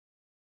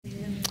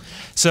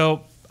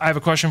So I have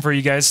a question for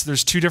you guys.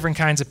 There's two different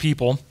kinds of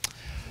people.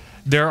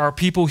 There are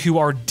people who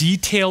are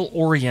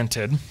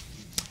detail-oriented,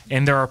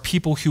 and there are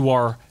people who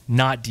are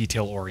not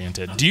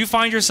detail-oriented. Do you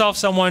find yourself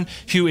someone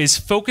who is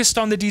focused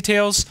on the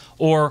details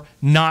or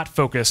not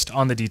focused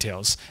on the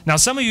details? Now,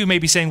 some of you may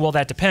be saying, well,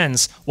 that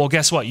depends. Well,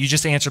 guess what? You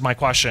just answered my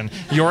question.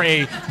 You're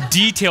a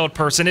detailed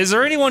person. Is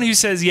there anyone who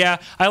says, yeah,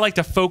 I like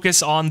to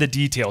focus on the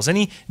details?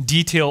 Any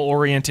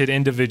detail-oriented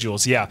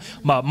individuals? Yeah,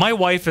 my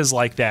wife is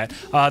like that.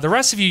 The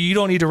rest of you, you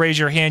don't need to raise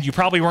your hand. You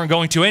probably weren't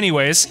going to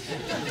anyways,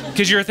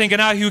 because you're thinking,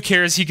 who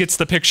cares? He gets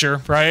the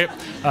picture, right?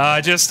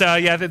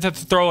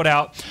 Throw it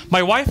out.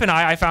 My wife and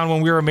I found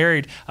when we were married,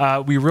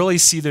 we really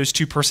see those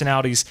two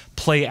personalities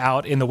play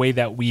out in the way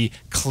that we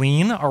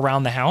clean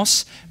around the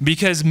house.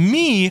 Because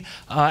me,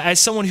 as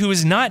someone who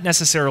is not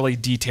necessarily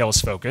details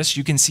focused,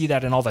 you can see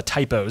that in all the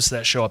typos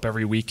that show up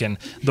every week in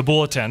the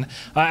bulletin.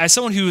 As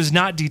someone who is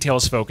not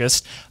details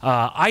focused,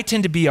 I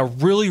tend to be a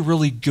really,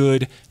 really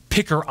good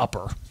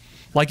picker-upper.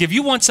 Like if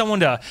you want someone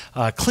to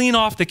clean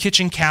off the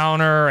kitchen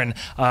counter and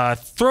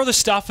throw the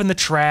stuff in the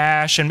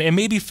trash and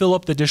maybe fill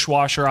up the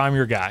dishwasher, I'm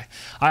your guy.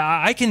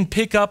 I can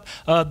pick up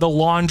the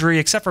laundry,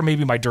 except for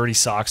maybe my dirty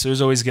socks.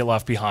 Those always get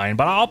left behind.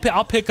 But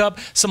I'll pick up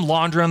some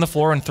laundry on the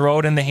floor and throw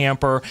it in the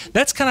hamper.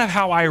 That's kind of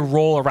how I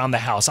roll around the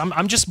house.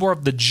 I'm just more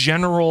of the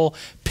general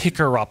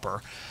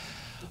picker-upper.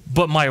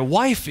 But my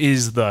wife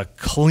is the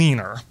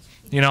cleaner.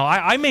 You know,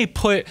 I may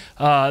put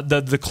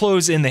the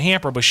clothes in the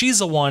hamper, but she's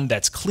the one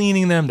that's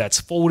cleaning them, that's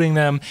folding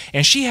them,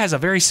 and she has a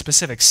very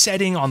specific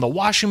setting on the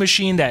washing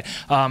machine that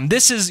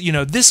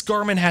this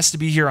garment has to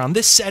be here on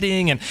this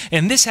setting,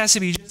 and this has to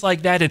be just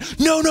like that, and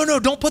no,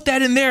 don't put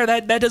that in there,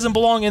 that doesn't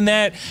belong in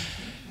that.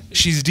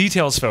 She's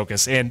details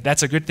focused, and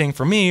that's a good thing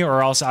for me,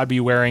 or else I'd be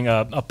wearing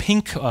a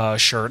pink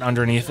shirt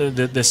underneath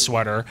this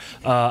sweater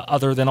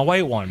other than a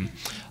white one.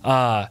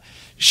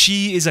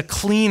 She is a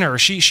cleaner.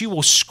 She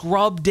will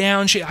scrub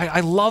down. I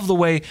love the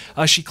way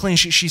she cleans.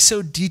 She's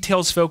so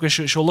details focused.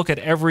 She'll look at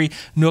every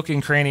nook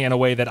and cranny in a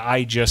way that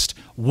I just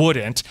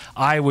wouldn't.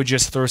 I would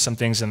just throw some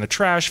things in the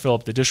trash, fill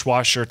up the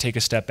dishwasher, take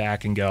a step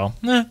back and go,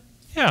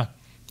 yeah,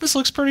 this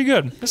looks pretty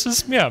good. This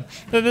is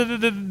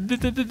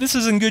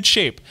in good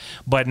shape,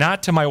 but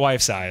not to my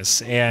wife's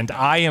eyes. And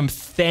I am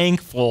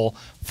thankful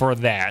for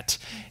that.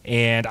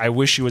 And I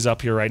wish she was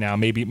up here right now.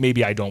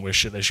 Maybe I don't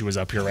wish that she was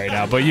up here right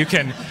now, but you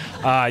can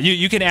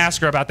you can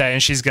ask her about that,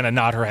 and she's going to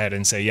nod her head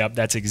and say, yep,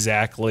 that's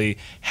exactly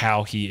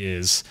how he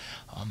is.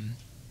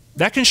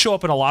 That can show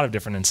up in a lot of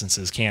different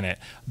instances, can it?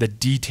 The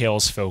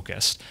details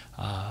focused.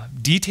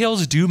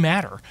 Details do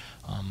matter.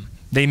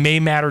 They may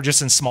matter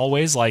just in small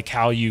ways, like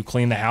how you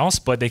clean the house,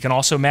 but they can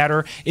also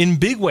matter in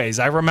big ways.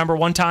 I remember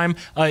one time,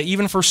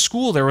 even for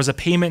school, there was a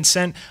payment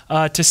sent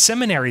to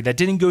seminary that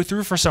didn't go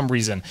through for some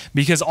reason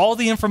because all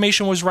the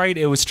information was right.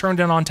 It was turned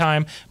in on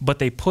time, but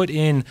they put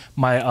in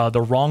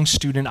the wrong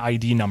student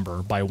ID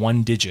number by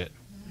 1 digit.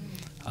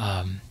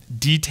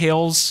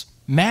 Details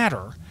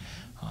matter.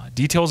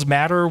 Details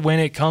matter when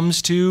it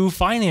comes to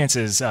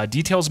finances.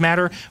 Details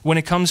matter when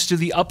it comes to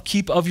the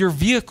upkeep of your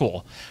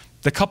vehicle.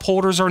 The cup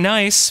holders are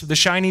nice, the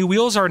shiny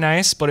wheels are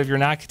nice, but if you're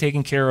not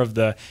taking care of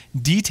the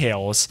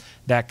details,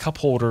 that cup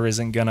holder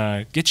isn't going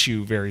to get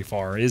you very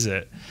far, is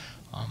it?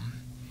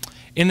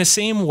 In the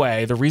same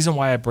way, the reason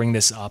why I bring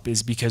this up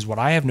is because what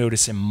I have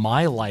noticed in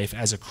my life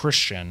as a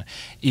Christian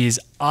is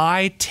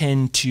I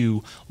tend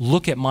to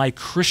look at my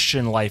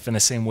Christian life in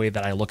the same way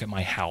that I look at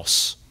my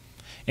house,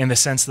 in the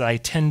sense that I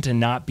tend to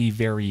not be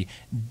very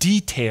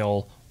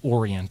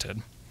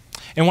detail-oriented.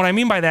 And what I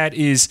mean by that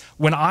is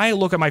when I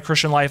look at my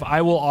Christian life,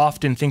 I will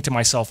often think to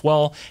myself,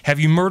 well, have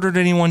you murdered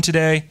anyone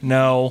today?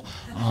 No.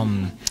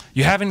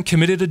 You haven't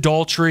committed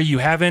adultery. You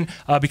haven't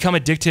become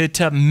addicted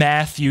to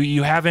meth.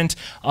 You haven't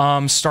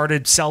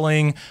started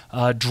selling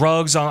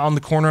drugs on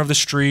the corner of the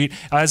street.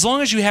 As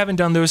long as you haven't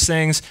done those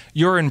things,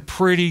 you're in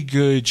pretty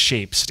good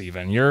shape,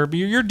 Stephen. You're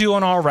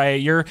doing all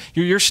right.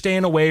 You're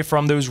staying away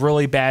from those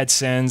really bad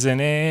sins,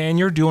 and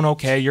you're doing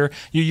okay.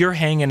 You're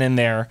hanging in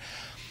there.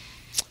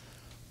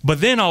 But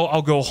then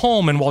I'll go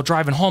home, and while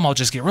driving home, I'll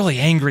just get really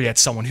angry at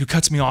someone who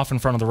cuts me off in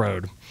front of the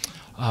road.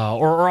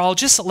 Or I'll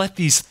just let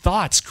these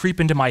thoughts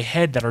creep into my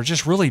head that are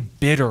just really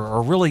bitter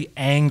or really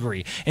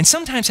angry. And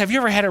sometimes, have you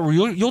ever had it where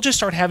you'll just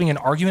start having an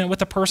argument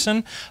with a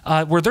person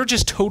where they're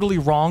just totally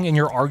wrong and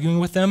you're arguing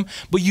with them,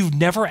 but you've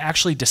never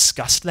actually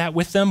discussed that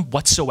with them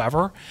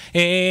whatsoever?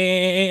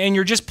 And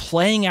you're just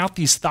playing out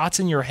these thoughts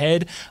in your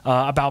head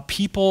about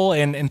people,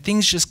 and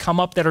things just come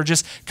up that are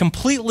just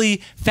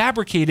completely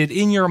fabricated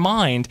in your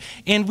mind.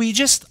 And we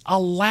just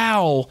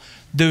allow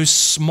those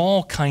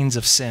small kinds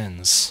of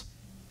sins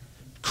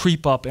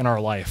creep up in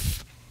our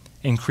life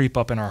and creep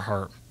up in our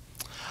heart.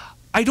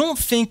 I don't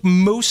think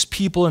most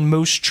people in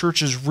most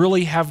churches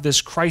really have this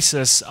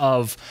crisis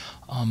of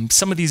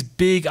some of these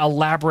big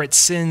elaborate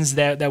sins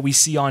that we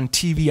see on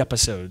TV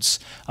episodes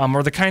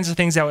or the kinds of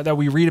things that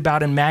we read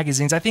about in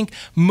magazines. I think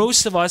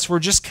most of us were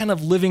just kind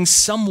of living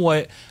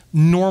somewhat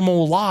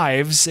normal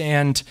lives,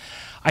 and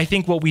I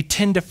think what we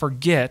tend to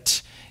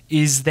forget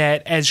is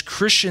that as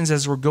Christians,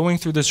 as we're going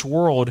through this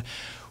world,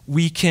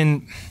 we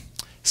can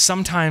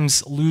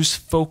sometimes lose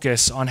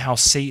focus on how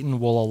Satan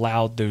will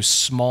allow those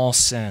small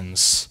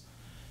sins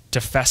to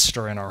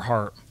fester in our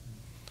heart,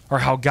 or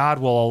how God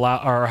will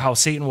allow, or how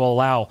Satan will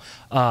allow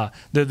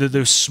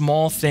those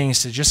small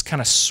things to just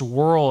kind of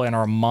swirl in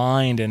our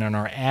mind and in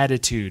our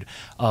attitude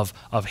of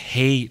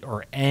hate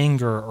or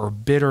anger or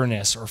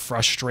bitterness or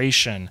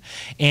frustration.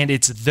 And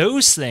it's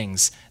those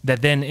things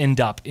that then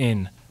end up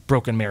in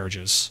broken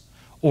marriages,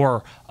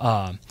 or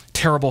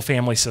terrible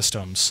family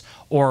systems,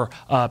 or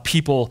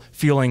people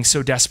feeling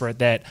so desperate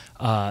that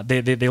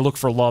they look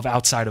for love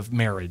outside of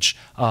marriage,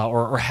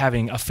 or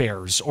having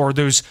affairs, or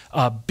those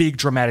big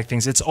dramatic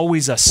things. It's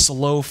always a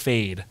slow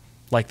fade,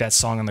 like that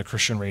song on the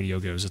Christian radio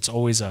goes. It's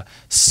always a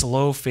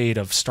slow fade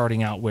of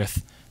starting out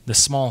with the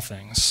small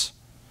things.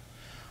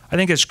 I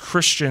think as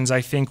Christians,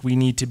 I think we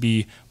need to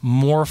be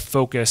more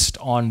focused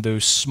on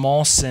those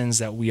small sins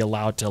that we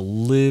allow to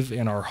live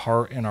in our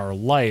heart and our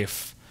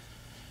life,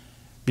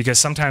 because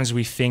sometimes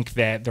we think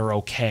that they're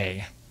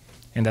okay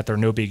and that they're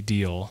no big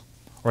deal,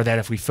 or that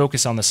if we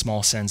focus on the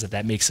small sins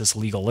that makes us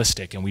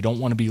legalistic, and we don't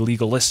want to be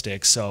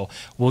legalistic, so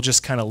we'll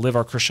just kind of live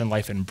our Christian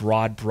life in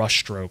broad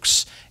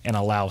brushstrokes and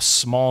allow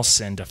small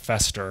sin to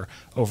fester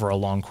over a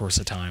long course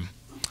of time.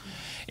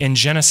 In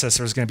Genesis,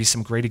 there's going to be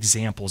some great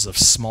examples of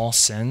small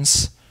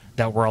sins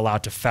that were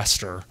allowed to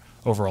fester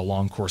over a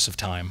long course of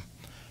time.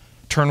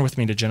 Turn with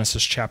me to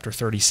Genesis chapter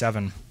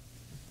 37.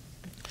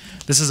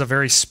 This is a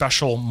very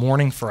special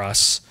morning for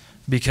us,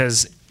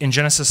 because in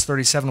Genesis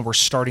 37, we're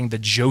starting the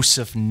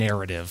Joseph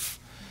narrative.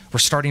 We're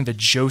starting the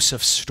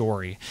Joseph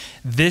story.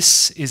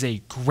 This is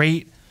a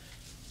great,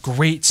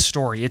 great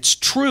story. It's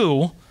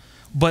true,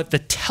 but the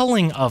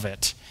telling of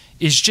it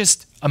is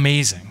just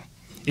amazing.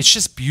 It's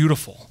just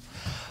beautiful.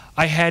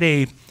 I had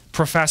a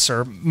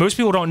professor. Most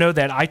people don't know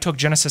that I took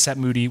Genesis at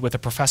Moody with a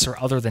professor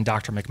other than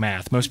Dr.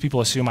 McMath. Most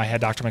people assume I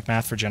had Dr.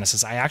 McMath for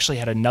Genesis. I actually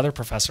had another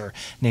professor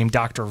named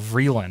Dr.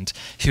 Vreeland,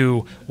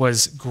 who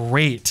was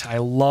great. I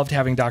loved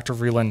having Dr.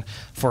 Vreeland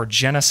for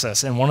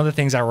Genesis. And one of the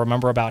things I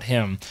remember about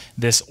him,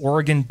 this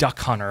Oregon duck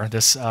hunter,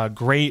 this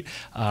great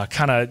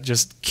kind of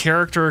just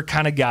character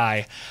kind of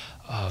guy,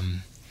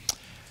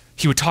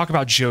 he would talk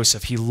about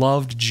Joseph. He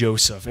loved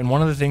Joseph. And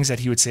one of the things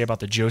that he would say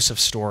about the Joseph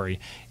story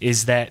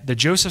is that the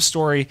Joseph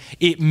story,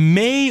 it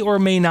may or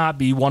may not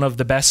be one of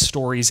the best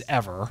stories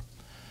ever,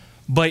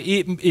 but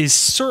it is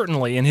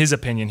certainly, in his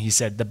opinion, he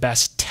said, the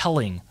best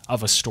telling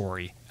of a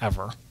story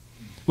ever,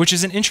 which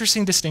is an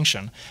interesting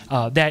distinction,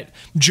 that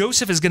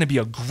Joseph is going to be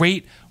a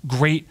great,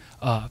 great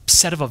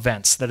set of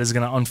events that is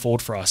going to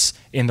unfold for us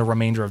in the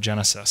remainder of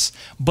Genesis.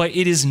 But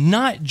it is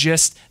not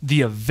just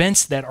the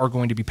events that are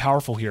going to be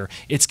powerful here.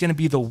 It's going to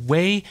be the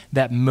way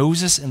that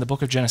Moses in the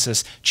book of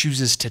Genesis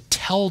chooses to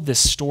tell this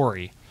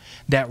story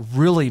that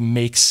really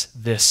makes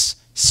this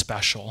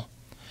special.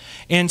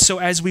 And so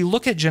as we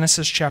look at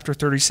Genesis chapter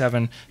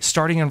 37,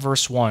 starting in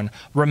verse 1,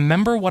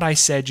 remember what I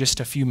said just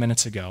a few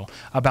minutes ago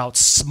about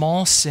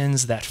small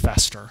sins that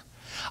fester.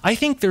 I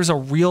think there's a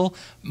real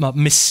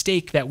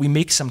mistake that we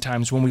make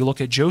sometimes when we look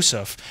at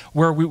Joseph,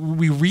 where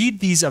we read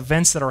these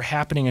events that are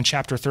happening in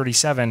chapter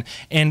 37,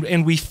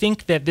 and we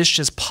think that this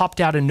just popped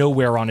out of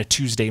nowhere on a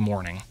Tuesday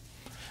morning.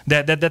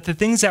 That the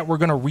things that we're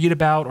going to read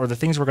about, or the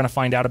things we're going to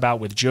find out about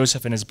with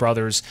Joseph and his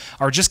brothers,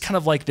 are just kind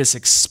of like this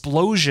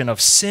explosion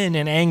of sin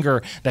and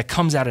anger that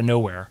comes out of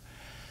nowhere.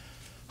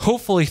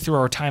 Hopefully through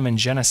our time in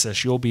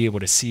Genesis, you'll be able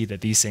to see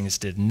that these things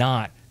did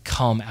not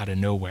come out of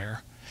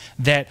nowhere.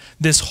 That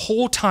this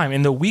whole time,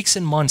 in the weeks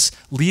and months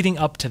leading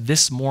up to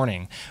this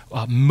morning,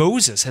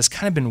 Moses has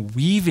kind of been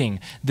weaving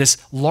this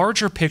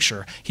larger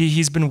picture.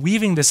 He's been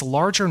weaving this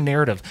larger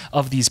narrative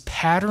of these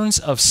patterns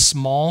of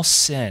small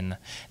sin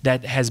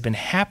that has been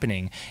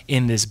happening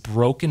in this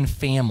broken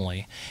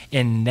family.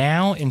 And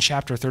now in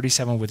chapter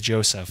 37 with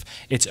Joseph,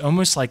 it's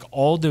almost like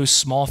all those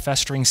small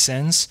festering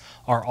sins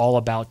are all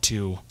about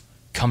to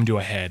come to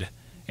a head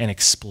and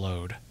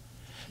explode.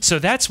 So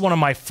that's one of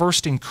my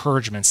first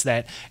encouragements,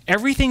 that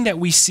everything that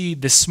we see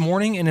this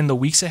morning and in the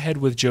weeks ahead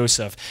with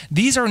Joseph,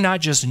 these are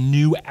not just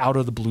new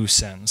out-of-the-blue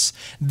sins.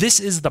 This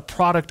is the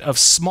product of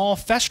small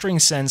festering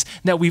sins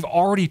that we've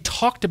already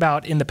talked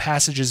about in the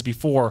passages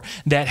before,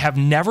 that have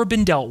never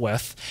been dealt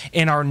with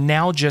and are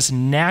now just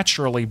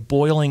naturally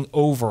boiling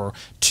over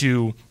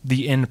to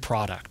the end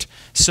product.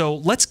 So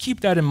let's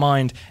keep that in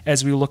mind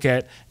as we look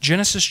at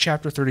Genesis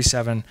chapter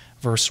 37,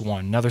 verse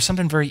 1. Now there's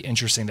something very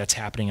interesting that's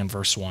happening in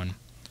verse 1.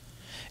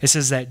 It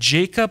says that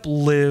Jacob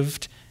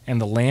lived in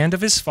the land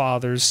of his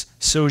fathers,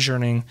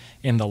 sojourning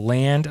in the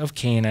land of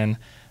Canaan.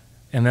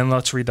 And then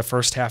let's read the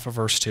first half of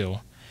verse 2.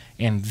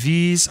 And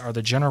these are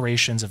the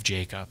generations of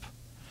Jacob.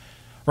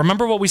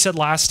 Remember what we said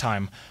last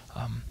time.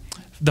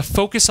 The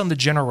focus on the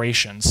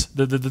generations,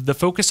 the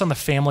focus on the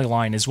family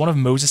line is one of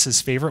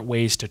Moses' favorite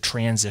ways to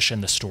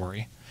transition the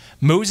story.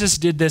 Moses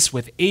did this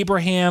with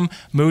Abraham.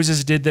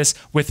 Moses did this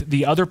with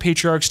the other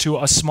patriarchs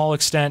to a small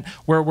extent,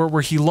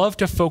 where he loved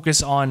to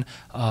focus on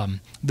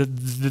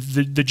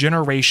the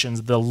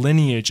generations, the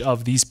lineage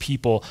of these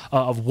people,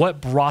 of what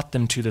brought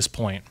them to this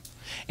point.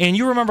 And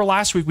you remember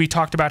last week we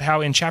talked about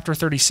how in chapter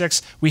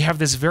 36 we have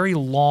this very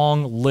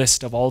long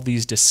list of all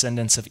these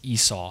descendants of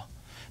Esau.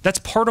 That's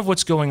part of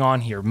what's going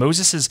on here.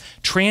 Moses is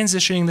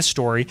transitioning the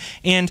story,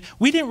 and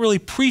we didn't really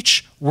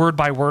preach word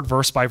by word,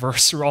 verse by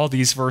verse through all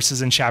these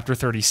verses in chapter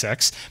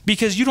 36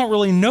 because you don't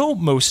really know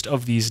most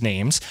of these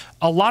names.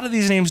 A lot of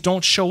these names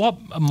don't show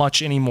up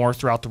much anymore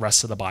throughout the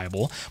rest of the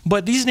Bible,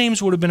 but these names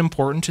would have been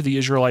important to the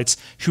Israelites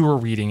who were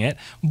reading it.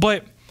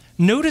 But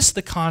notice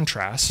the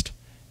contrast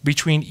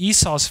between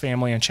Esau's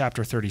family in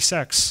chapter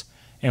 36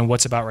 and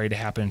what's about ready to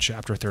happen in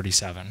chapter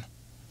 37.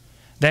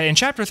 That in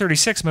chapter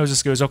 36,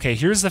 Moses goes, okay,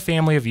 here's the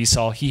family of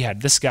Esau. He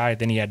had this guy,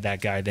 then he had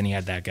that guy, then he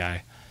had that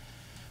guy.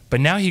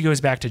 But now he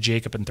goes back to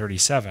Jacob in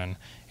 37,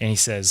 and he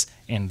says,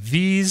 and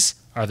these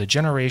are the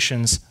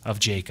generations of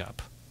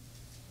Jacob.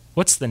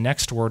 What's the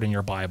next word in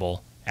your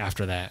Bible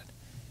after that?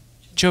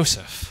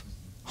 Joseph.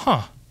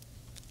 Huh.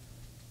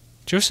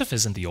 Joseph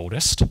isn't the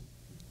oldest.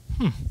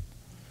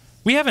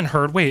 We haven't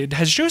heard. Wait,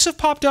 has Joseph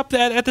popped up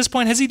at this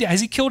point? Has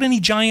he killed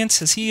any giants?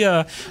 Has he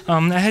been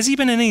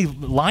in any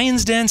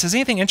lions' dens? Has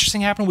anything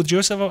interesting happened with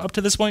Joseph up to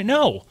this point?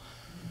 No.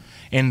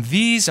 And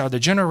these are the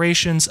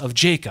generations of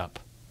Jacob.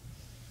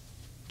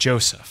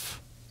 Joseph.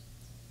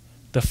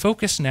 The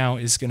focus now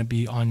is going to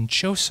be on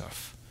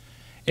Joseph.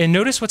 And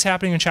notice what's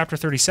happening in chapter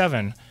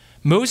 37.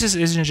 Moses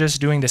isn't just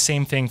doing the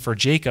same thing for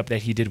Jacob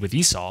that he did with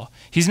Esau.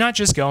 He's not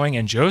just going,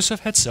 and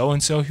Joseph had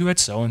so-and-so, who had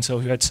so-and-so,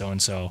 who had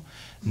so-and-so.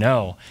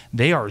 No,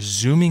 they are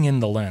zooming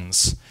in the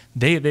lens.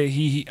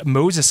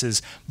 Moses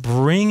is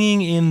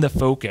bringing in the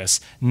focus,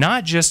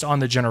 not just on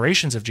the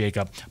generations of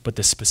Jacob, but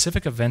the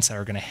specific events that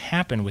are going to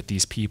happen with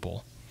these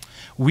people.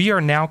 We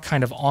are now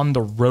kind of on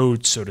the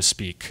road, so to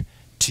speak,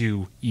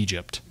 to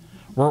Egypt.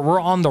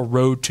 We're on the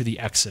road to the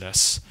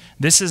Exodus.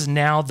 This is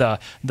now the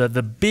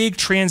big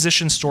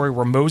transition story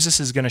where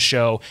Moses is going to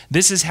show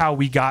this is how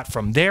we got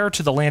from there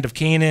to the land of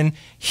Canaan,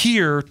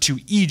 here to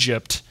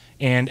Egypt,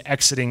 and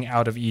exiting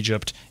out of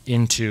Egypt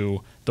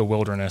into the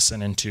wilderness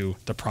and into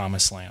the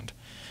promised land.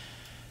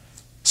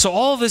 So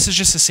all of this is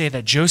just to say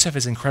that Joseph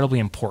is incredibly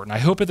important. I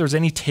hope if there's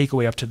any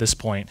takeaway up to this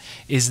point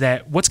is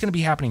that what's going to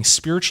be happening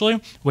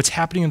spiritually, what's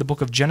happening in the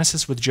book of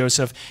Genesis with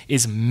Joseph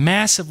is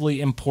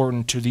massively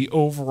important to the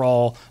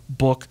overall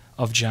book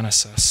of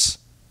Genesis.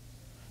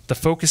 The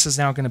focus is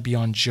now going to be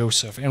on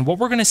Joseph. And what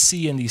we're going to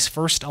see in these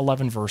first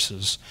 11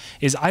 verses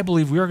is I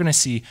believe we are going to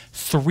see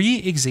 3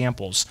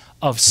 examples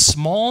of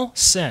small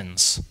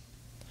sins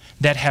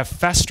that have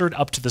festered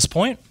up to this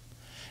point,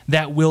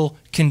 that will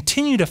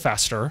continue to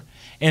fester,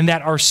 and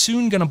that are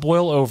soon going to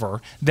boil over,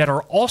 that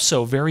are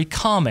also very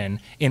common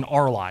in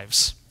our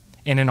lives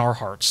and in our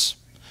hearts.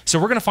 So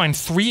we're going to find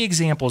 3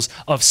 examples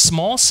of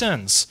small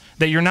sins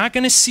that you're not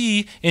going to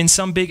see in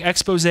some big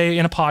expose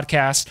in a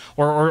podcast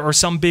or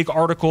some big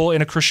article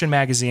in a Christian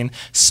magazine.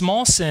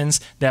 Small sins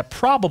that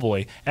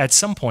probably at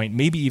some point,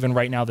 maybe even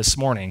right now this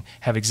morning,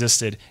 have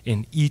existed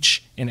in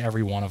each and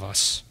every one of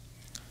us.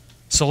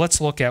 So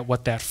let's look at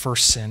what that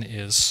first sin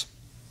is.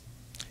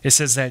 It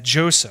says that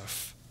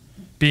Joseph,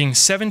 being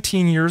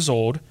 17 years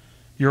old,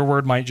 your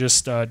word might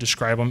just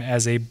describe him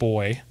as a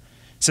boy.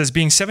 It says,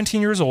 being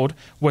 17 years old,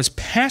 was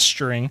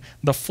pasturing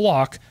the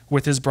flock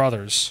with his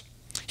brothers.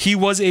 He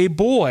was a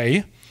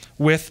boy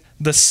with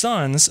the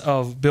sons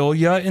of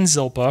Bilhah and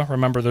Zilpah.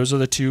 Remember, those are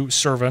the 2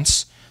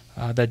 servants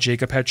that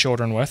Jacob had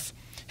children with,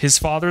 his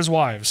father's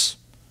wives.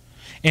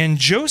 And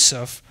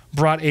Joseph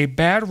brought a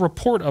bad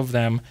report of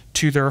them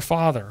to their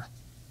father.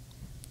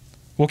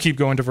 We'll keep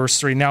going to verse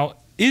 3. Now,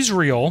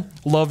 Israel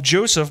loved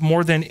Joseph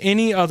more than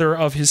any other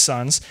of his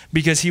sons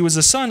because he was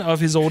the son of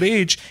his old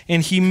age,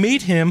 and he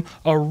made him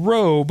a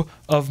robe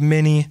of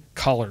many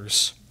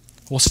colors.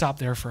 We'll stop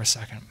there for a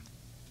second.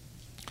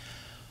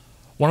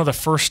 One of the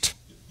first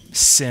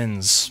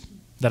sins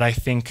that I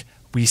think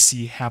we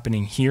see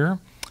happening here,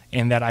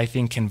 and that I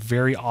think can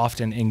very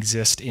often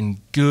exist in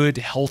good,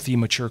 healthy,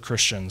 mature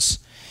Christians,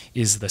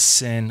 is the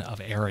sin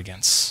of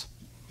arrogance,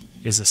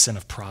 is the sin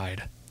of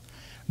pride.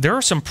 There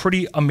are some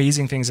pretty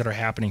amazing things that are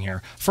happening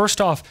here.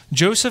 First off,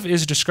 Joseph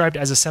is described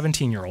as a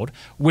 17-year-old,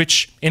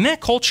 which in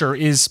that culture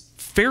is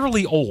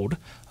fairly old.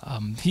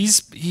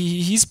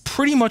 He's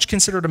pretty much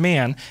considered a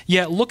man,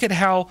 yet look at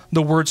how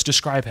the words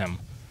describe him.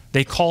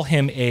 They call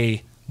him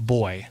a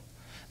boy.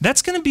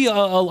 That's going to be a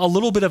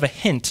little bit of a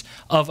hint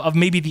of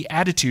maybe the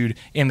attitude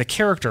and the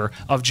character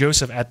of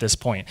Joseph at this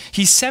point.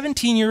 He's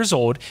 17 years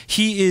old.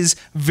 He is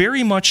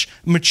very much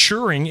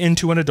maturing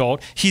into an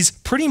adult. He's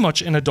pretty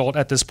much an adult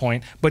at this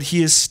point, but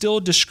he is still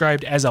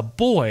described as a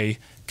boy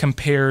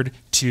compared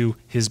to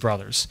his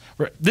brothers.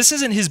 This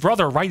isn't his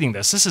brother writing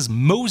this. This is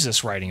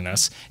Moses writing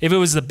this. If it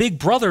was the big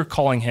brother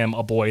calling him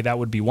a boy, that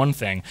would be one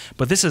thing.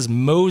 But this is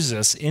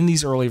Moses in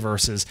these early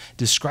verses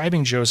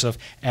describing Joseph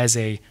as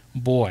a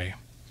boy.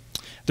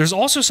 There's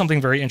also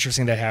something very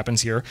interesting that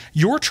happens here.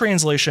 Your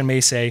translation may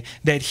say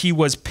that he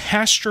was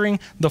pasturing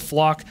the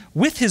flock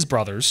with his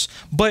brothers,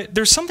 but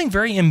there's something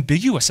very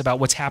ambiguous about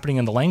what's happening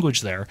in the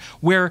language there,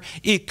 where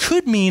it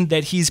could mean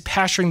that he's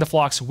pasturing the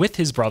flocks with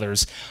his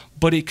brothers,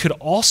 but it could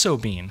also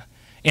mean,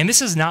 And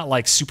this is not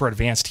like super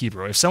advanced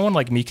Hebrew. If someone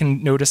like me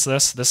can notice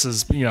this, this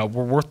is, we're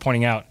worth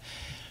pointing out.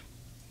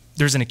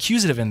 There's an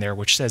accusative in there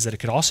which says that it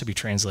could also be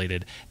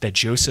translated that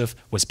Joseph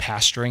was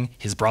pasturing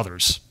his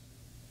brothers.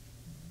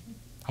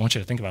 I want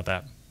you to think about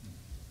that.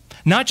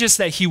 Not just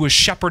that he was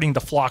shepherding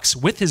the flocks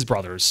with his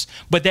brothers,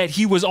 but that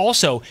he was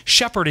also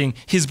shepherding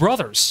his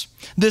brothers.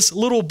 This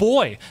little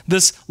boy,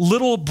 this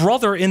little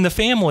brother in the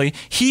family,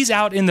 he's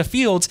out in the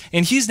fields,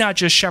 and he's not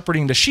just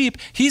shepherding the sheep,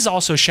 he's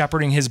also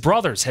shepherding his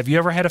brothers. Have you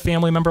ever had a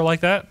family member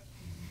like that?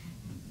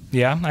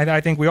 Yeah,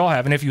 I think we all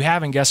have. And if you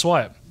haven't, guess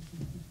what?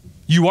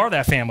 You are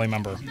that family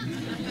member.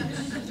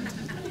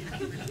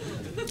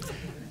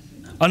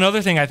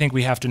 Another thing I think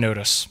we have to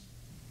notice.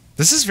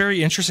 This is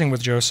very interesting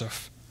with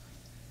Joseph.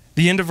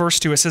 The end of verse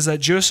 2, it says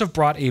that Joseph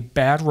brought a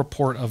bad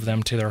report of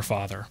them to their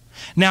father.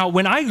 Now,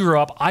 when I grew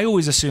up, I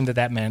always assumed that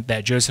that meant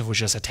that Joseph was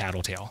just a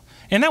tattletale.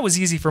 And that was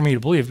easy for me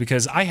to believe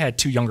because I had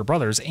 2 younger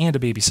brothers and a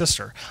baby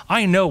sister.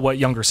 I know what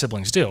younger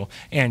siblings do,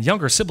 and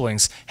younger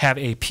siblings have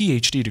a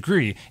PhD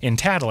degree in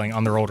tattling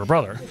on their older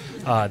brother.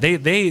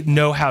 They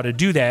know how to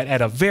do that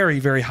at a very,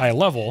 very high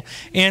level.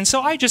 And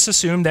so I just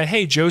assumed that,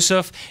 hey,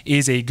 Joseph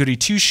is a goody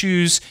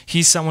two-shoes.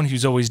 He's someone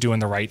who's always doing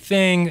the right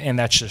thing, and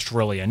that's just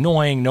really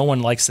annoying. No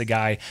one likes the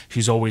guy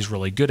who's always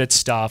really good at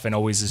stuff and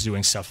always is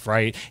doing stuff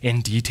right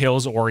and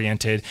details-oriented.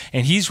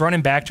 And he's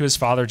running back to his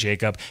father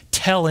Jacob,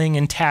 telling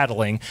and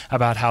tattling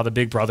about how the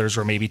big brothers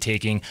were maybe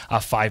taking a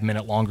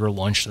 5-minute longer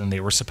lunch than they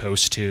were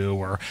supposed to,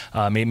 or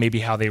maybe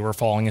how they were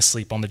falling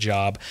asleep on the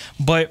job.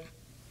 But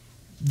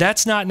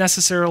that's not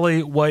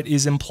necessarily what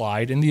is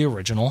implied in the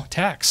original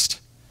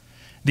text.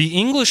 The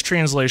English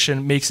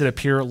translation makes it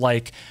appear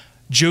like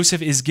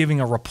Joseph is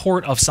giving a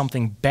report of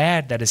something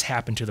bad that has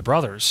happened to the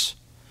brothers.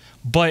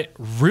 But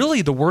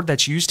really the word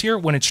that's used here,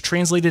 when it's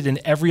translated in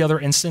every other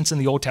instance in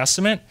the Old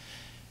Testament,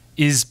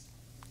 is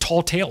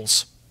tall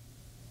tales,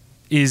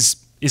 is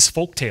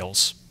folk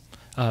tales.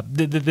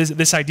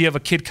 This idea of a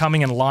kid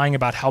coming and lying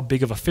about how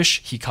big of a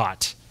fish he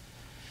caught.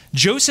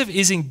 Joseph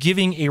isn't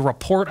giving a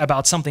report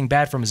about something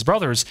bad from his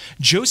brothers.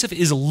 Joseph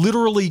is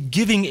literally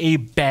giving a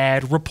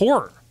bad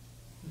report.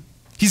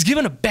 He's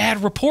given a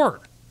bad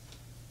report.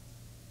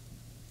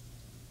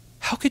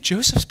 How could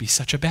Joseph be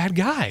such a bad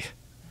guy?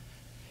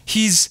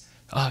 He's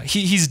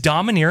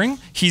domineering.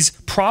 He's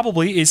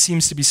probably, it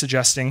seems to be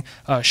suggesting,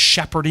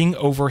 shepherding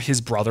over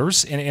his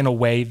brothers in a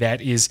way that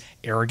is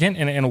arrogant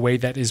and in a way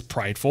that is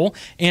prideful.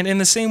 And in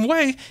the same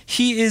way,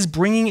 he is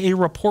bringing a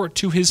report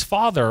to his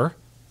father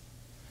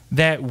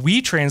that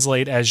we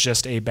translate as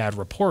just a bad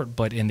report,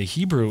 but in the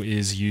Hebrew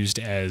is used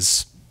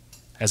as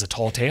a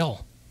tall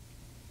tale.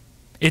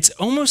 It's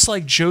almost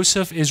like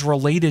Joseph is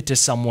related to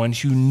someone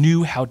who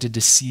knew how to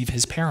deceive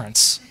his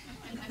parents.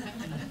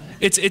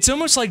 It's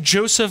almost like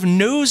Joseph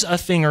knows a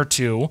thing or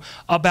two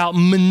about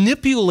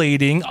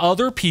manipulating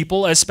other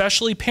people,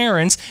 especially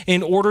parents,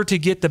 in order to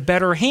get the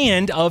better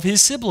hand of his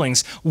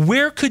siblings.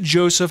 Where could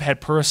Joseph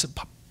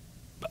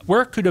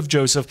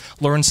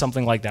learned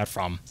something like that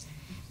from?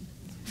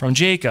 From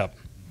Jacob.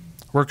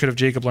 Where could have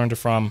Jacob learned it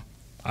from?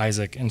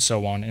 Isaac, and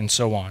so on and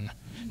so on.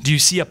 Do you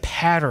see a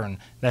pattern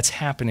that's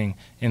happening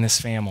in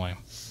this family?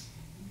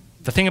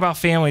 The thing about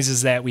families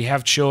is that we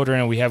have children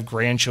and we have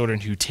grandchildren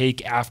who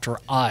take after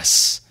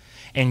us.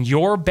 And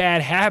your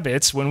bad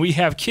habits, when we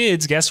have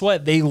kids, guess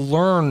what? They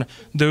learn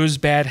those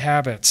bad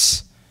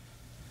habits.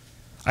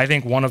 I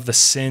think one of the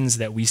sins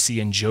that we see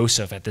in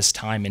Joseph at this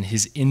time in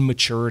his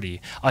immaturity,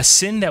 a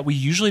sin that we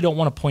usually don't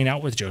want to point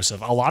out with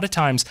Joseph. A lot of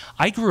times,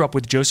 I grew up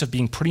with Joseph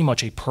being pretty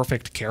much a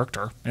perfect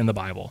character in the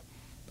Bible.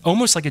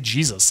 Almost like a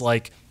Jesus,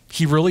 like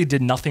he really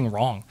did nothing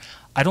wrong.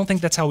 I don't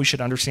think that's how we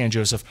should understand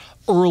Joseph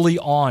early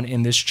on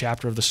in this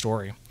chapter of the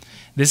story.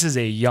 This is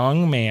a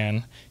young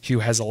man who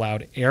has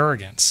allowed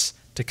arrogance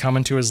to come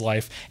into his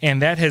life,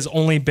 and that has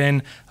only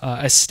been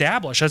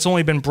established. That's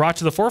only been brought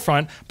to the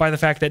forefront by the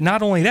fact that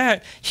not only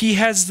that, he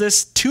has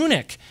this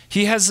tunic.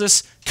 He has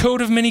this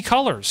coat of many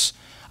colors.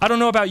 I don't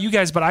know about you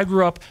guys, but I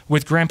grew up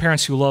with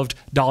grandparents who loved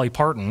Dolly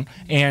Parton,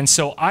 and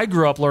so I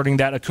grew up learning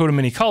that a coat of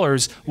many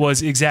colors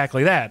was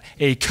exactly that,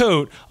 a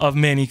coat of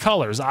many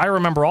colors. I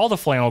remember all the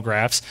flannel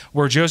graphs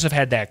where Joseph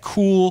had that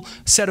cool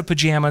set of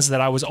pajamas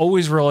that I was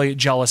always really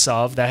jealous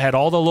of, that had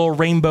all the little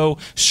rainbow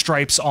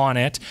stripes on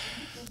it.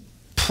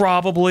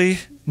 Probably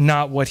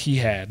not what he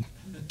had.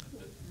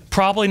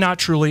 Probably not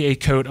truly a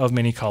coat of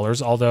many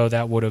colors, although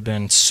that would have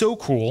been so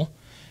cool.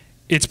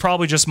 It's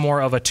probably just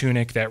more of a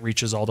tunic that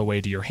reaches all the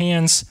way to your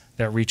hands,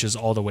 that reaches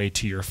all the way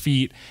to your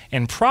feet,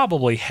 and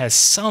probably has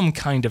some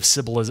kind of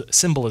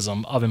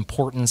symbolism of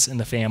importance in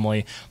the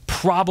family,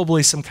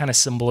 probably some kind of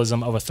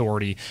symbolism of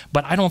authority,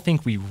 but I don't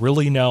think we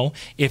really know.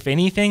 If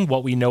anything,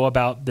 what we know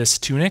about this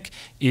tunic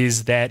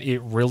is that it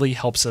really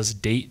helps us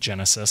date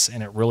Genesis,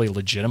 and it really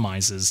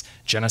legitimizes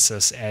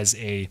Genesis as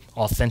an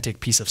authentic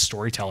piece of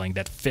storytelling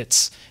that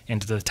fits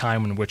into the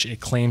time in which it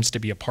claims to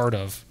be a part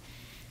of.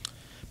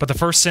 But the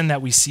first sin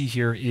that we see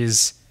here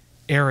is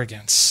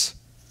arrogance.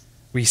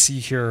 We see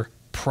here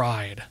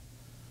pride.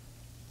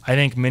 I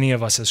think many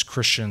of us as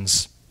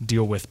Christians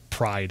deal with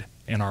pride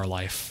in our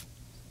life.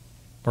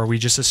 Or we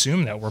just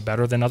assume that we're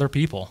better than other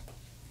people.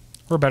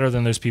 We're better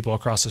than those people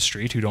across the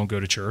street who don't go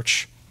to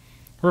church.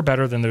 We're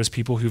better than those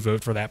people who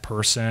vote for that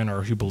person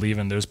or who believe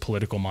in those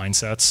political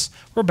mindsets.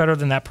 We're better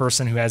than that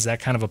person who has that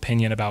kind of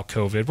opinion about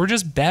COVID. We're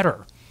just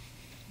better.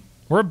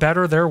 We're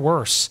better, they're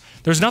worse.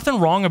 There's nothing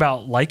wrong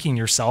about liking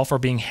yourself or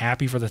being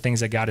happy for the things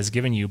that God has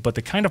given you, but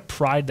the kind of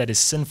pride that is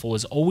sinful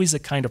is always the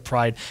kind of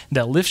pride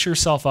that lifts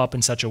yourself up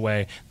in such a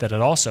way that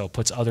it also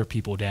puts other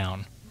people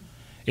down.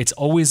 It's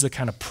always the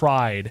kind of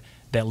pride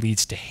that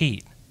leads to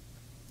hate,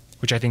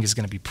 which I think is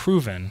going to be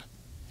proven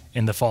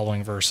in the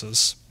following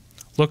verses.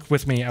 Look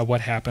with me at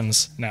what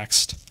happens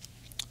next.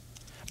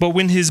 But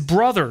when his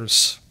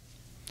brothers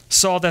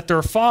saw that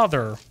their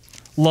father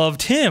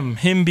loved him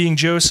being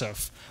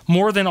Joseph,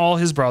 more than all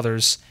his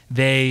brothers,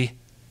 they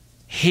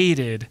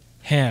hated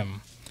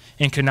him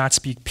and could not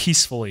speak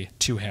peacefully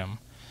to him.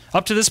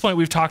 Up to this point,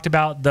 we've talked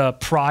about the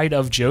pride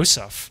of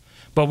Joseph,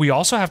 but we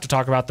also have to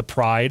talk about the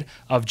pride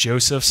of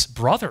Joseph's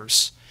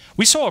brothers.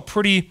 We saw a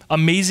pretty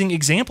amazing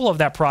example of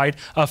that pride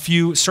a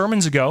few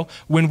sermons ago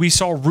when we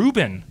saw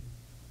Reuben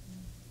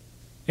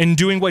in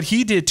doing what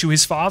he did to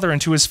his father and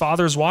to his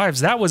father's wives.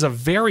 That was a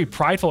very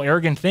prideful,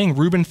 arrogant thing.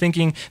 Reuben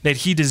thinking that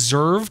he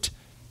deserved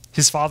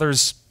his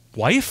father's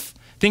wife,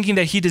 thinking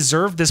that he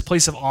deserved this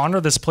place of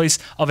honor, this place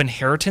of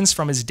inheritance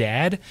from his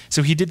dad.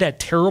 So he did that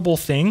terrible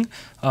thing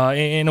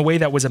in a way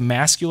that was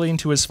emasculating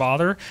to his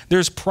father.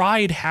 There's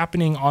pride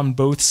happening on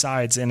both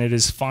sides, and it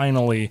is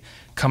finally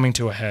coming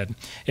to a head.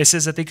 It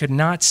says that they could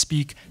not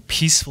speak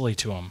peacefully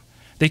to him.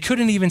 They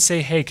couldn't even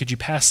say, hey, could you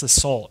pass the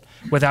salt,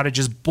 without it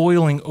just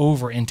boiling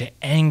over into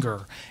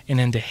anger and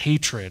into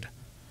hatred.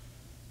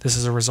 This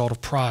is a result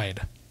of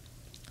pride.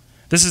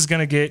 This is going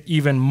to get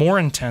even more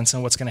intense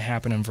in what's going to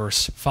happen in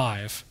verse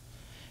 5.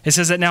 It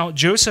says that now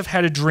Joseph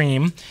had a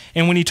dream,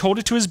 and when he told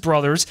it to his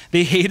brothers,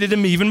 they hated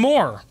him even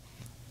more.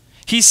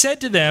 He said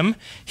to them,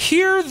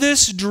 hear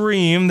this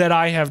dream that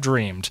I have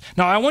dreamed.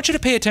 Now, I want you to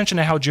pay attention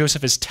to how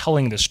Joseph is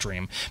telling this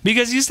dream,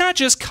 because he's not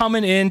just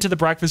coming into the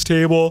breakfast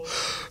table,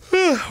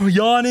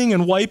 yawning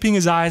and wiping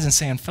his eyes and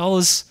saying,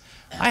 fellas,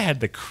 I had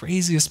the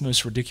craziest,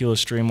 most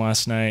ridiculous dream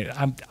last night.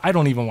 I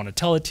don't even want to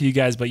tell it to you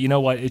guys, but you know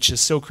what? It's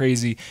just so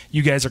crazy.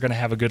 You guys are going to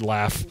have a good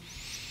laugh.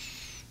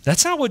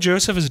 That's not what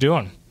Joseph is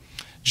doing.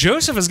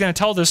 Joseph is going to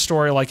tell this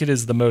story like it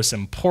is the most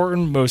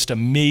important, most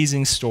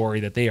amazing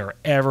story that they are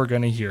ever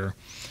going to hear.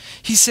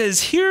 He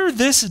says, hear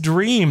this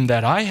dream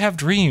that I have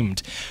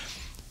dreamed.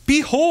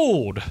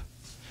 Behold,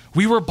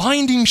 we were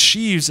binding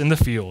sheaves in the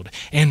field,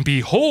 and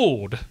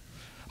behold,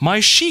 my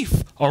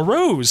sheaf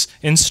arose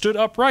and stood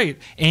upright,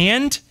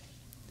 and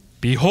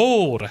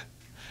behold,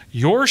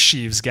 your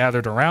sheaves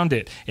gathered around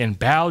it and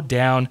bowed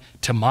down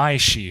to my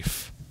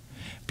sheaf.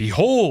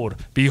 Behold,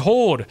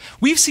 behold.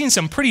 We've seen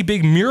some pretty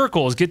big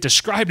miracles get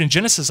described in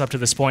Genesis up to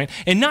this point,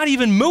 and not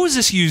even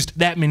Moses used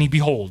that many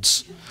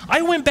beholds.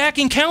 I went back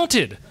and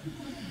counted.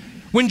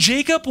 When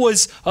Jacob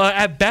was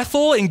at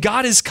Bethel and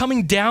God is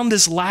coming down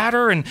this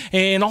ladder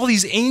and all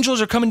these angels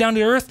are coming down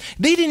to earth,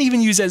 they didn't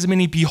even use as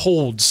many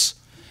beholds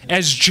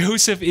as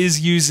Joseph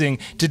is using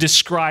to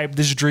describe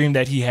this dream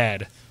that he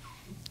had.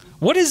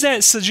 What does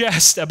that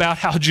suggest about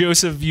how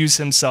Joseph views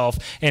himself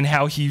and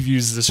how he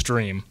views this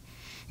dream?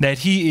 That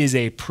he is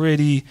a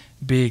pretty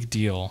big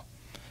deal.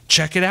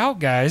 Check it out,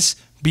 guys.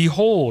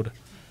 Behold,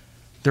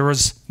 there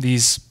was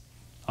these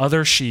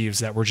other sheaves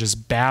that were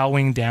just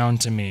bowing down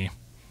to me.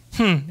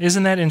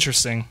 Isn't that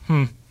interesting?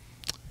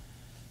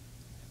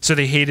 So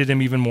they hated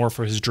him even more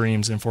for his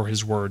dreams and for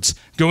his words.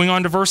 Going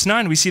on to verse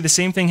 9, we see the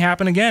same thing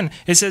happen again.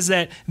 It says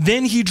that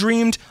then he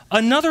dreamed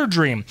another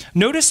dream.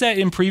 Notice that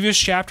in previous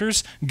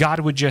chapters, God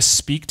would just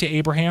speak to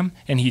Abraham,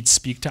 and he'd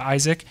speak to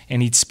Isaac,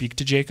 and he'd speak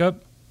to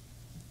Jacob.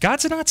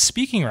 God's not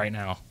speaking right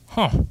now.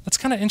 That's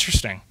kind of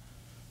interesting.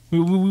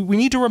 We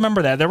need to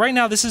remember that right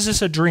now this is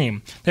just a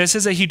dream. That it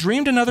says that he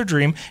dreamed another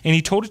dream, and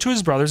he told it to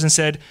his brothers and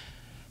said,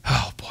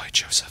 oh boy,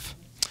 Joseph,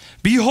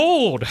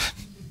 behold,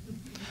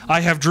 I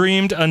have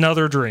dreamed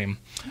another dream.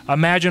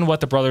 Imagine what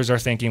the brothers are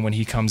thinking when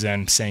he comes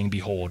in saying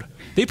behold.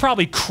 They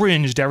probably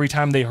cringed every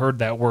time they heard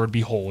that word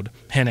behold.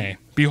 Hene,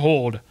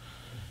 behold.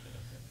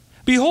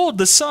 Behold,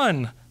 the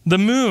sun, the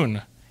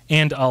moon,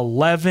 and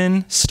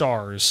 11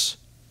 stars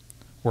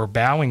were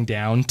bowing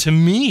down to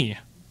me.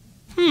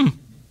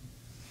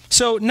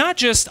 So not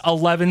just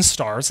 11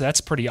 stars, that's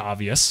pretty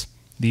obvious,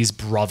 these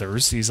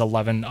brothers, these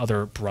 11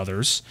 other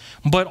brothers,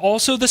 but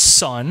also the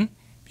sun.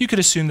 You could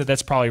assume that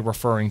that's probably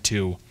referring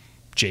to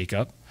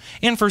Jacob.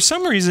 And for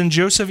some reason,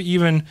 Joseph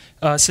even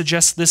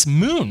suggests this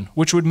moon,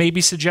 which would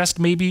maybe suggest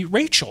maybe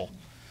Rachel.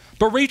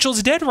 But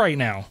Rachel's dead right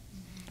now.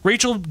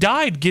 Rachel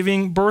died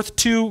giving birth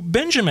to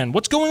Benjamin.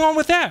 What's going on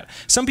with that?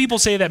 Some people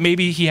say that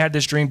maybe he had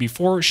this dream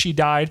before she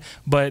died,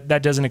 but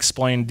that doesn't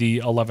explain the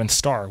 11th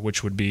star,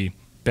 which would be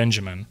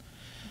Benjamin.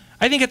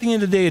 I think at the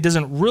end of the day, it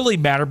doesn't really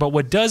matter, but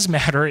what does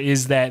matter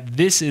is that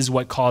this is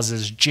what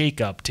causes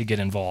Jacob to get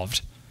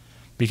involved.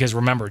 Because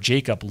remember,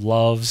 Jacob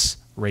loves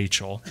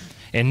Rachel.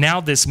 And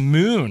now this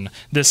moon,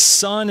 this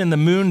sun and the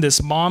moon,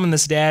 this mom and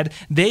this dad,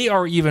 they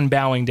are even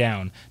bowing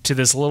down to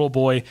this little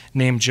boy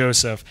named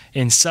Joseph.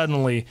 And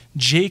suddenly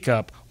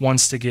Jacob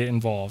wants to get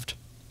involved.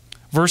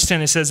 Verse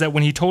 10, it says that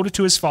when he told it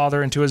to his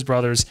father and to his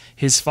brothers,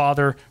 his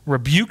father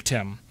rebuked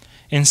him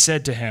and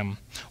said to him,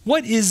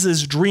 "What is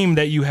this dream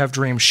that you have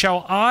dreamed?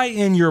 Shall I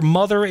and your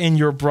mother and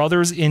your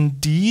brothers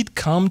indeed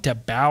come to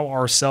bow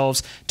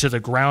ourselves to the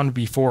ground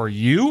before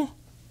you?"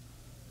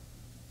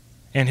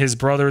 And his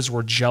brothers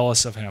were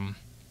jealous of him,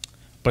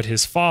 but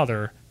his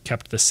father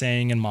kept the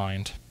saying in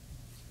mind.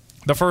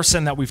 The first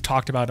sin that we've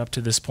talked about up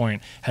to this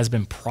point has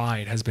been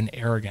pride, has been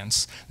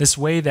arrogance. This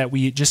way that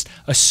we just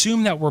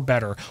assume that we're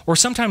better. Or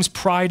sometimes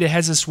pride, it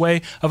has this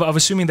way of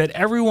assuming that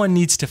everyone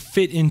needs to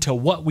fit into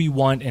what we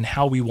want and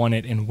how we want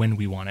it and when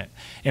we want it.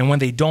 And when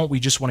they don't, we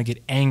just want to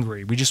get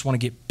angry. We just want to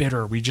get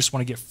bitter. We just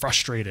want to get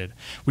frustrated.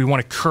 We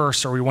want to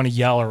curse, or we want to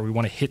yell, or we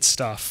want to hit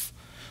stuff,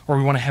 or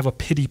we want to have a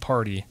pity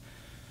party.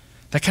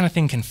 That kind of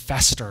thing can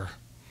fester,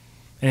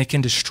 and it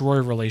can destroy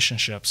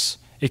relationships.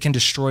 It can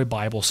destroy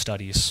Bible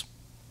studies.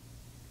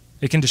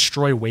 It can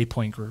destroy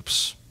waypoint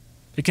groups.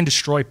 It can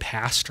destroy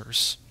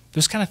pastors.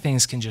 Those kind of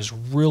things can just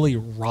really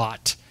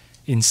rot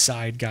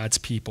inside God's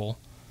people,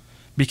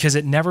 because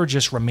it never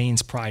just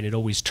remains pride. It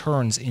always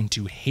turns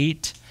into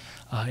hate.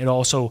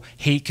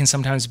 Hate can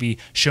sometimes be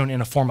shown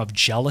in a form of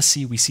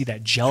jealousy. We see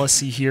that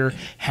jealousy here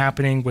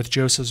happening with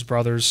Joseph's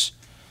brothers.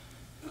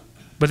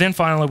 But then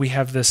finally, we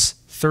have this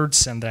third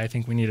sin that I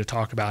think we need to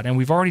talk about. And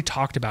we've already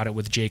talked about it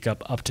with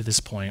Jacob up to this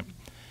point.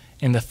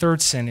 And the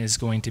third sin is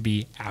going to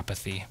be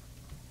apathy.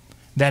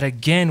 That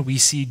again, we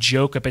see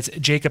Jacob.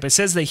 It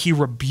says that he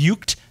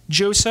rebuked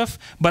Joseph,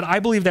 but I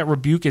believe that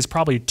rebuke is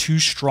probably too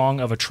strong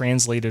of a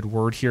translated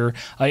word here.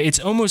 It's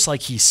almost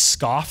like he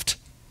scoffed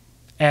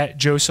at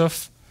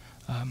Joseph.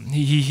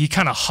 He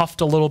kind of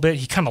huffed a little bit.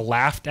 He kind of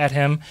laughed at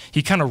him.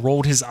 He kind of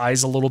rolled his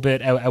eyes a little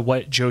bit at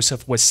what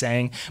Joseph was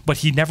saying, but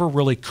he never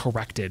really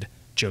corrected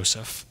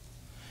Joseph.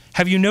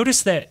 Have you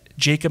noticed that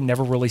Jacob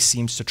never really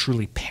seems to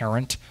truly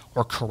parent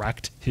or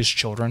correct his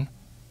children?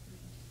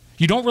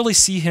 You don't really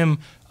see him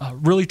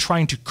really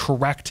trying to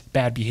correct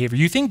bad behavior.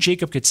 You think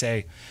Jacob could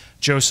say,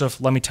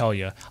 "Joseph, let me tell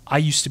you, I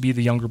used to be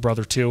the younger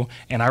brother too,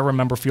 and I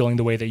remember feeling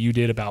the way that you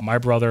did about my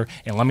brother,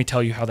 and let me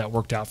tell you how that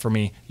worked out for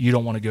me. You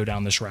don't want to go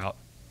down this route."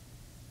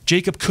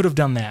 Jacob could have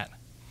done that.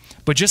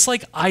 But just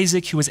like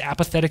Isaac, who was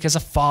apathetic as a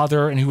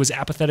father and who was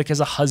apathetic as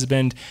a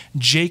husband,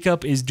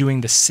 Jacob is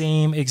doing the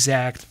same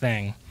exact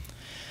thing.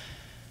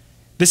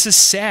 This is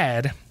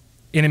sad,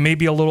 and it may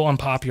be a little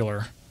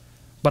unpopular,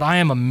 but I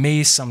am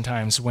amazed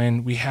sometimes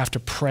when we have to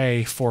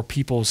pray for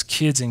people's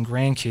kids and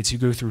grandkids who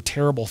go through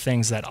terrible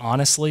things that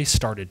honestly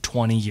started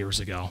 20 years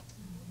ago.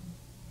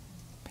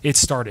 It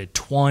started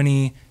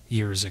 20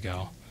 years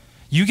ago.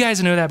 You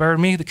guys know that better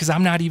than me because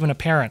I'm not even a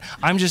parent.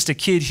 I'm just a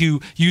kid who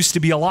used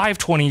to be alive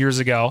 20 years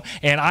ago,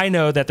 and I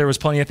know that there was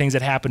plenty of things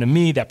that happened to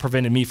me that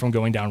prevented me from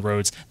going down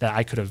roads that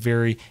I could have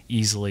very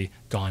easily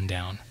gone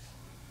down.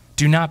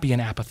 Do not be an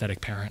apathetic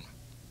parent.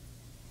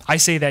 I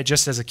say that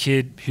just as a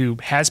kid who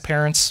has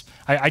parents.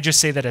 I just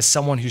say that as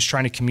someone who's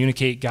trying to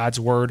communicate God's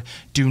word.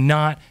 Do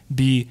not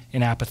be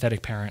an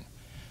apathetic parent.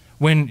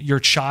 When your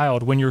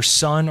child, when your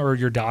son or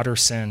your daughter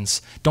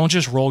sins, don't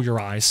just roll your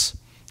eyes.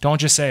 Don't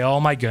just say, "Oh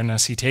my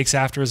goodness, he takes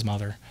after his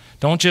mother."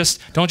 Don't just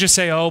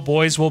say, "Oh,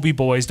 boys will be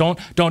boys." Don't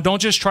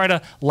just try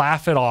to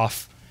laugh it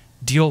off.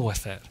 Deal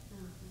with it.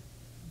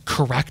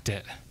 Correct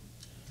it.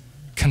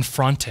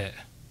 Confront it.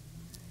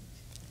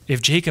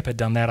 If Jacob had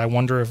done that, I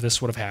wonder if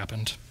this would have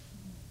happened.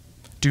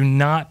 Do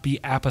not be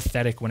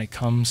apathetic when it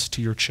comes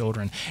to your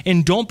children.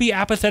 And don't be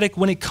apathetic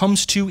when it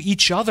comes to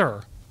each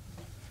other.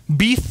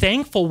 Be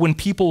thankful when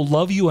people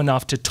love you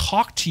enough to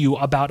talk to you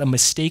about a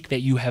mistake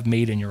that you have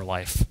made in your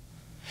life.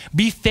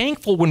 Be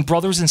thankful when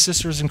brothers and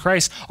sisters in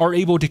Christ are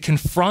able to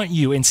confront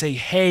you and say,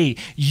 "Hey,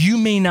 you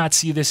may not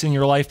see this in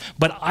your life,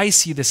 but I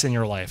see this in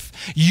your life.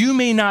 You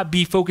may not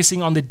be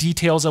focusing on the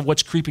details of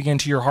what's creeping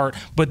into your heart,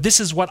 but this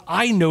is what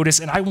I notice,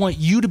 and I want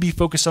you to be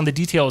focused on the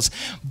details."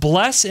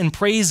 Bless and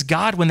praise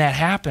God when that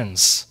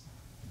happens.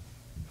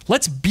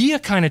 Let's be a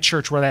kind of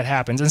church where that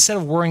happens instead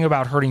of worrying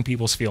about hurting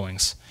people's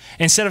feelings.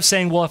 Instead of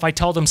saying, well, if I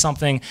tell them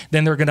something,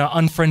 then they're going to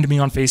unfriend me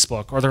on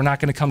Facebook, or they're not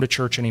going to come to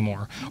church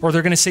anymore, or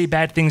they're going to say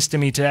bad things to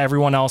me to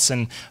everyone else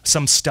in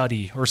some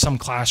study or some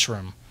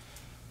classroom.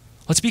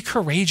 Let's be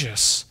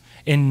courageous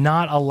in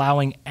not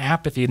allowing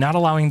apathy, not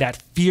allowing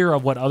that fear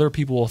of what other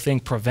people will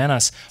think prevent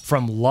us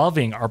from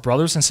loving our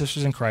brothers and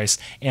sisters in Christ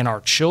and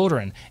our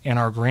children and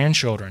our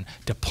grandchildren,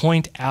 to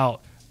point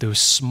out those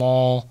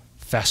small,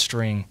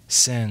 festering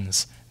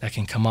sins that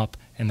can come up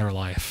in their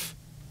life.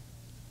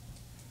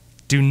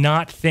 Do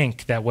not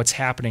think that what's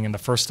happening in the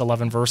first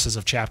 11 verses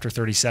of chapter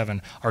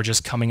 37 are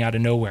just coming out of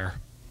nowhere.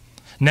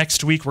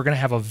 Next week, we're going to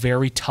have a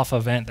very tough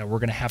event that we're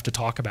going to have to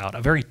talk about,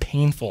 a very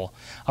painful,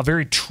 a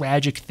very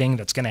tragic thing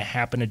that's going to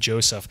happen to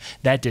Joseph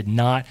that did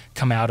not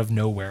come out of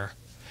nowhere.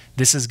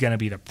 This is going to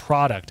be the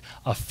product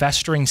of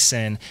festering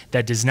sin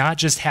that does not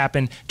just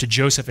happen to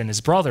Joseph and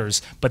his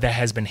brothers, but that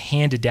has been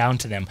handed down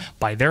to them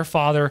by their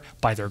father,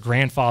 by their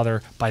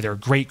grandfather, by their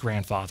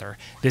great-grandfather.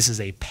 This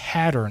is a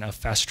pattern of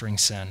festering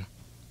sin.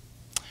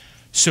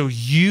 So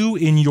you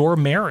in your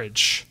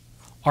marriage,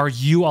 are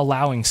you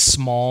allowing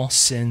small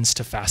sins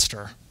to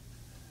fester?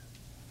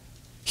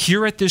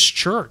 Here at this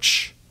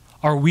church,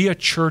 are we a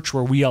church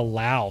where we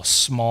allow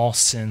small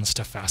sins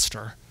to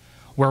fester?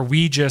 Where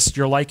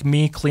you're like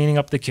me cleaning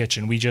up the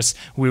kitchen.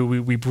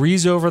 We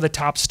breeze over the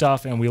top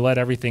stuff and we let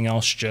everything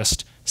else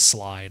just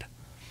slide.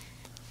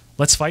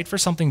 Let's fight for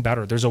something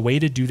better. There's a way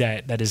to do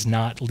that is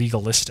not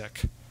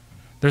legalistic.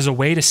 There's a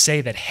way to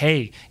say that,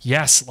 hey,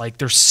 yes, like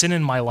there's sin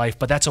in my life,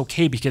 but that's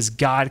okay because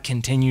God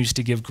continues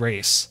to give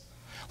grace.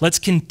 Let's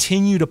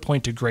continue to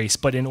point to grace,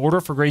 but in order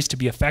for grace to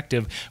be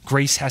effective,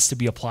 grace has to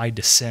be applied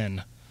to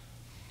sin.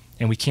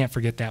 And we can't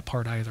forget that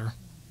part either.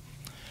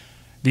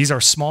 These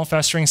are small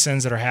festering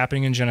sins that are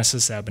happening in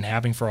Genesis that have been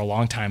happening for a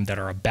long time that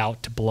are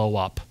about to blow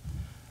up.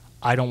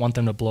 I don't want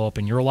them to blow up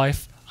in your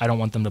life. I don't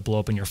want them to blow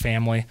up in your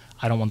family.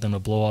 I don't want them to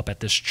blow up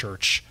at this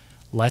church.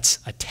 Let's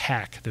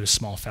attack those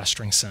small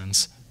festering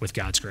sins with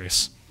God's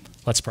grace.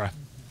 Let's pray.